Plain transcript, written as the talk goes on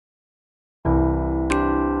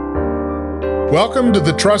Welcome to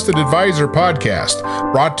the Trusted Advisor podcast,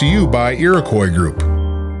 brought to you by Iroquois Group.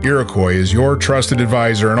 Iroquois is your trusted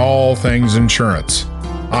advisor in all things insurance.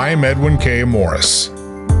 I'm Edwin K. Morris.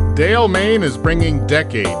 Dale Main is bringing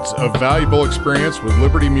decades of valuable experience with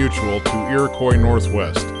Liberty Mutual to Iroquois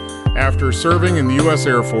Northwest. After serving in the U.S.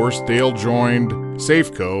 Air Force, Dale joined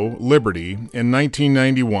Safeco Liberty in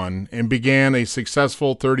 1991 and began a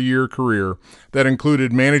successful 30-year career that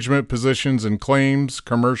included management positions in claims,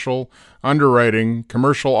 commercial, underwriting,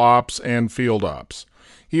 commercial ops, and field ops.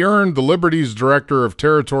 He earned the Liberty's Director of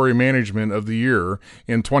Territory Management of the Year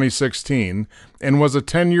in 2016 and was a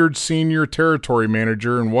tenured senior territory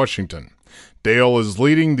manager in Washington. Dale is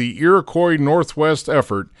leading the Iroquois Northwest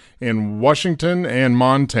effort in Washington and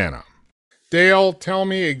Montana. Dale, tell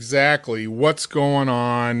me exactly what's going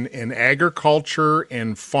on in agriculture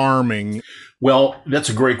and farming. Well, that's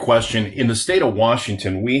a great question. In the state of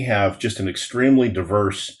Washington, we have just an extremely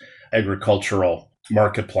diverse agricultural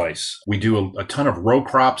marketplace. We do a ton of row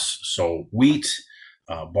crops, so wheat,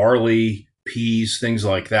 barley, peas, things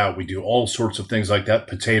like that. We do all sorts of things like that,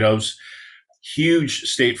 potatoes. Huge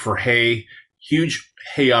state for hay, huge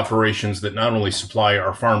hay operations that not only supply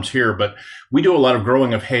our farms here, but we do a lot of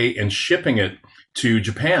growing of hay and shipping it to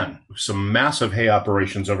Japan. Some massive hay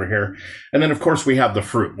operations over here. And then, of course, we have the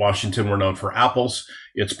fruit. Washington, we're known for apples.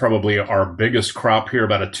 It's probably our biggest crop here,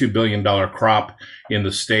 about a $2 billion crop in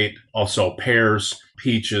the state. Also pears,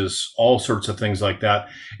 peaches, all sorts of things like that.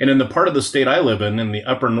 And in the part of the state I live in the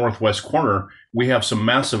upper northwest corner, we have some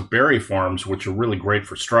massive berry farms, which are really great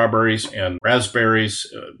for strawberries and raspberries.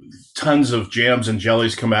 Tons of jams and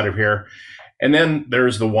jellies come out of here. And then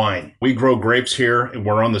there's the wine. We grow grapes here, and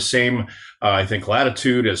we're on the same,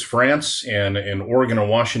 latitude as France. And in Oregon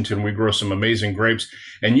and Washington, we grow some amazing grapes.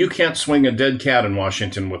 And you can't swing a dead cat in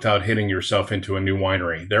Washington without hitting yourself into a new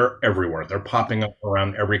winery. They're everywhere. They're popping up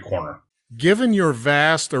around every corner. Given your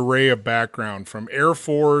vast array of background, from Air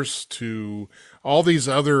Force to all these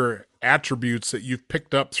other attributes that you've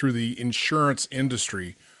picked up through the insurance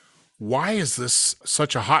industry, why is this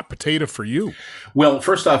such a hot potato for you? Well,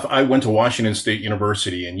 first off, I went to Washington State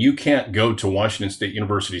University, and you can't go to Washington State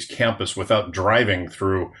University's campus without driving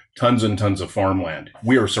through tons and tons of farmland.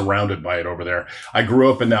 We are surrounded by it over there. I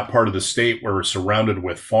grew up in that part of the state where we're surrounded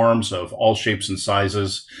with farms of all shapes and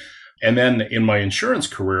sizes. And then in my insurance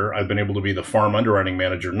career, I've been able to be the farm underwriting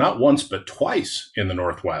manager, not once, but twice in the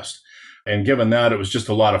Northwest. And given that, it was just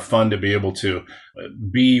a lot of fun to be able to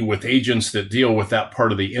be with agents that deal with that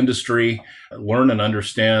part of the industry, learn and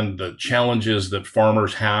understand the challenges that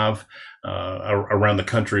farmers have around the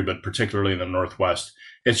country, but particularly in the Northwest.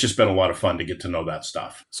 It's just been a lot of fun to get to know that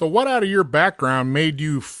stuff. So what out of your background made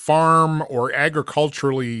you farm or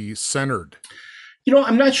agriculturally centered? You know,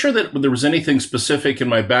 I'm not sure that there was anything specific in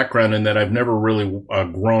my background in that I've never really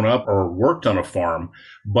grown up or worked on a farm.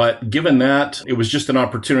 But given that, it was just an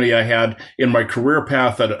opportunity I had in my career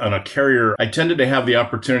path on a carrier. I tended to have the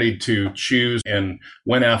opportunity to choose and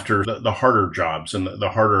went after the harder jobs and the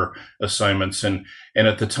harder assignments. And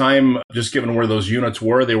at the time, just given where those units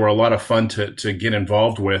were, they were a lot of fun to get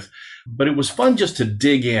involved with. But it was fun just to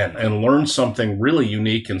dig in and learn something really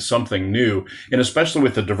unique and something new. And especially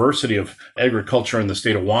with the diversity of agriculture in the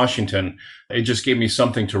state of Washington, it just gave me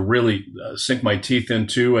something to really sink my teeth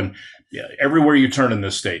into. And everywhere you turn in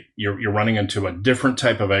this state, you're running into a different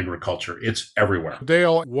type of agriculture. It's everywhere.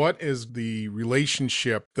 Dale, what is the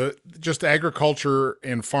relationship, just agriculture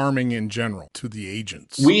and farming in general, to the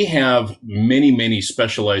agents? We have many, many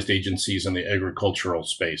specialized agencies in the agricultural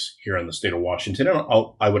space here in the state of Washington. And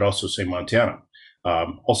I would also say Montana,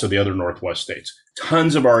 also the other Northwest states.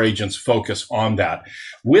 Tons of our agents focus on that.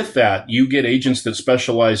 With that, you get agents that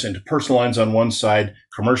specialize into personal lines on one side,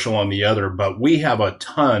 commercial on the other, but we have a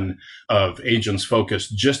ton of agents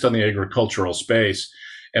focused just on the agricultural space.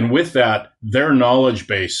 And with that, their knowledge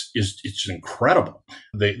base it's incredible.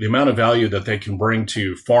 The amount of value that they can bring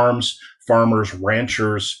to farms, farmers,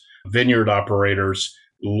 ranchers, vineyard operators,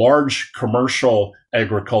 large commercial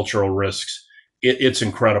agricultural risks. It's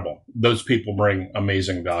incredible. Those people bring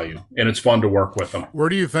amazing value, and it's fun to work with them. Where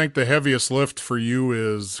do you think the heaviest lift for you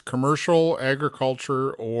is, commercial,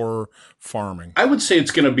 agriculture, or farming? I would say it's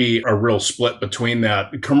going to be a real split between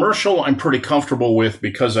that. Commercial, I'm pretty comfortable with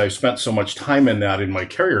because I've spent so much time in that in my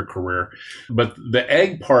carrier career. But the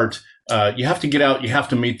ag part, you have to get out. You have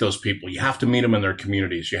to meet those people. You have to meet them in their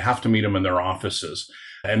communities. You have to meet them in their offices.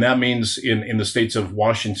 And that means in the states of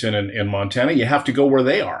Washington and Montana, you have to go where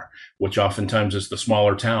they are, which oftentimes is the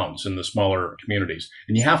smaller towns and the smaller communities.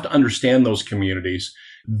 And you have to understand those communities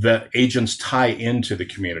that agents tie into the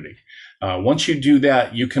community. Once you do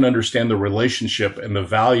that, you can understand the relationship and the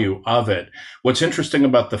value of it. What's interesting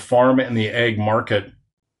about the farm and the ag market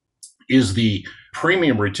is the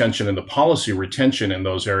premium retention and the policy retention in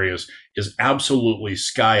those areas is absolutely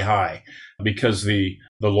sky high, because the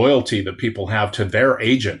loyalty that people have to their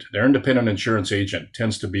agent, their independent insurance agent,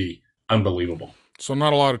 tends to be unbelievable. So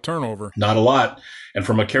not a lot of turnover. Not a lot. And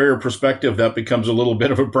from a carrier perspective, that becomes a little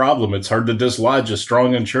bit of a problem. It's hard to dislodge a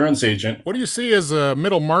strong insurance agent. What do you see as a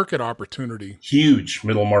middle market opportunity? Huge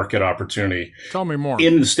middle market opportunity. Tell me more.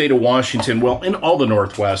 In the state of Washington, well, in all the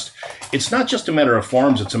Northwest, it's not just a matter of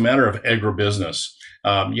farms, it's a matter of agribusiness.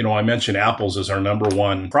 I mentioned apples as our number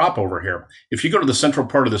one crop over here. If you go to the central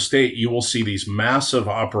part of the state, you will see these massive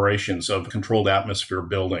operations of controlled atmosphere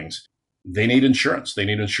buildings. They need insurance. They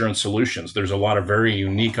need insurance solutions. There's a lot of very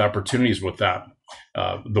unique opportunities with that.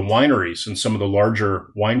 The wineries and some of the larger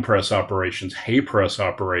wine press operations, hay press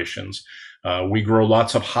operations. We grow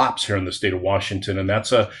lots of hops here in the state of Washington, and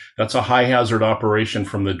that's a high hazard operation,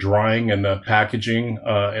 from the drying and the packaging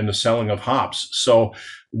and the selling of hops. So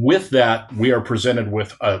with that, we are presented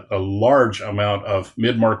with a large amount of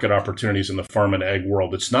mid-market opportunities in the farm and ag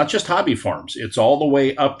world. It's not just hobby farms. It's all the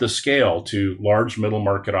way up the scale to large middle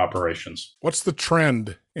market operations. What's the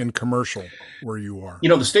trend in commercial where you are?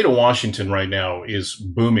 The state of Washington right now is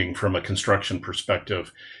booming from a construction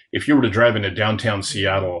perspective. If you were to drive into downtown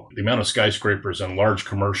Seattle, the amount of skyscrapers and large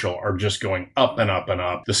commercial are just going up and up and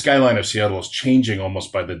up. The skyline of Seattle is changing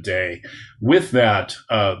almost by the day. With that,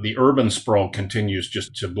 the urban sprawl continues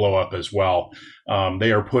just to blow up as well.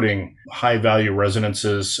 They are putting high value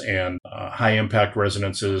residences and high impact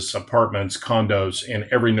residences, apartments, condos in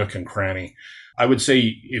every nook and cranny. I would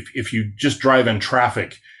say if you just drive in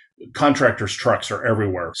traffic, contractors' trucks are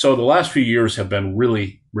everywhere. So the last few years have been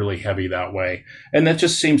really, really heavy that way. And that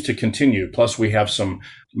just seems to continue. Plus, we have some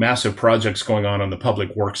massive projects going on the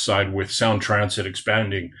public works side with Sound Transit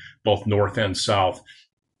expanding both north and south.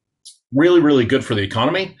 Really, really good for the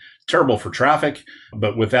economy. Terrible for traffic.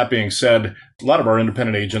 But with that being said, a lot of our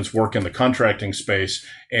independent agents work in the contracting space,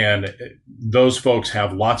 and those folks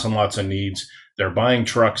have lots and lots of needs. They're buying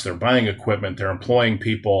trucks, they're buying equipment, they're employing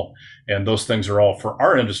people, and those things are all, for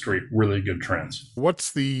our industry, really good trends.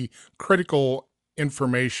 What's the critical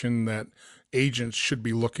information that agents should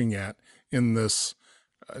be looking at in this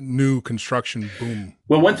new construction boom?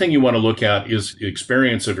 Well, one thing you want to look at is the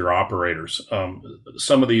experience of your operators.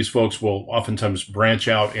 Some of these folks will oftentimes branch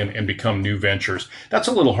out and become new ventures. That's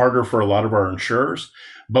a little harder for a lot of our insurers.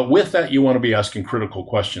 But with that, you want to be asking critical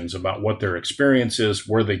questions about what their experience is,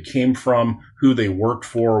 where they came from, who they worked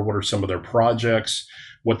for, what are some of their projects,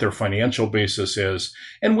 what their financial basis is.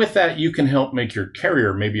 And with that, you can help make your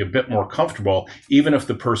carrier maybe a bit more comfortable. Even if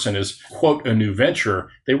the person is, quote, a new venture,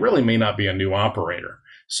 they really may not be a new operator.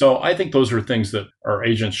 So I think those are things that our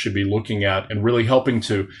agents should be looking at and really helping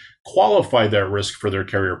to qualify that risk for their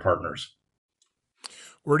carrier partners.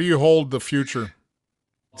 Where do you hold the future?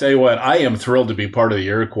 Tell you what, I am thrilled to be part of the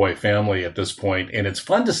Iroquois family at this point, and it's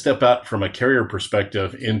fun to step out from a carrier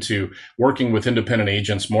perspective into working with independent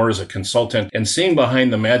agents more as a consultant and seeing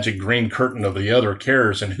behind the magic green curtain of the other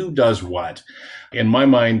carriers and who does what. In my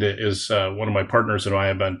mind, is one of my partners and I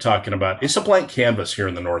have been talking about, it's a blank canvas here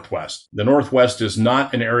in the Northwest. The Northwest is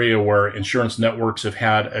not an area where insurance networks have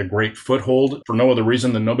had a great foothold for no other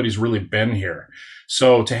reason than nobody's really been here.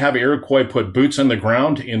 So to have Iroquois put boots on the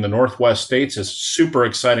ground in the Northwest states is super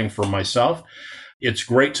exciting for myself. It's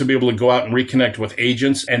great to be able to go out and reconnect with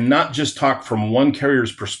agents and not just talk from one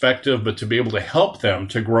carrier's perspective, but to be able to help them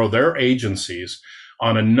to grow their agencies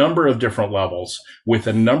on a number of different levels with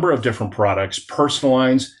a number of different products, personal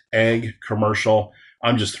lines, ag, commercial.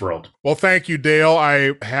 I'm just thrilled. Well, thank you, Dale.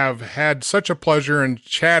 I have had such a pleasure in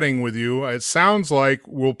chatting with you. It sounds like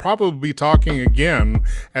we'll probably be talking again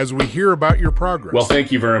as we hear about your progress. Well,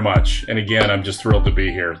 thank you very much. And again, I'm just thrilled to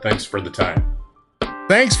be here. Thanks for the time.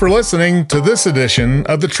 Thanks for listening to this edition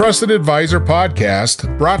of the Trusted Advisor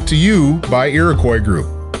Podcast, brought to you by Iroquois Group.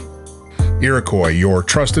 Iroquois, your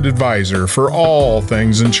trusted advisor for all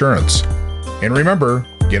things insurance. And remember,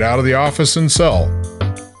 get out of the office and sell.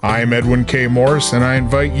 I'm Edwin K. Morris, and I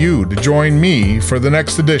invite you to join me for the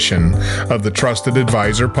next edition of the Trusted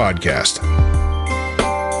Advisor Podcast.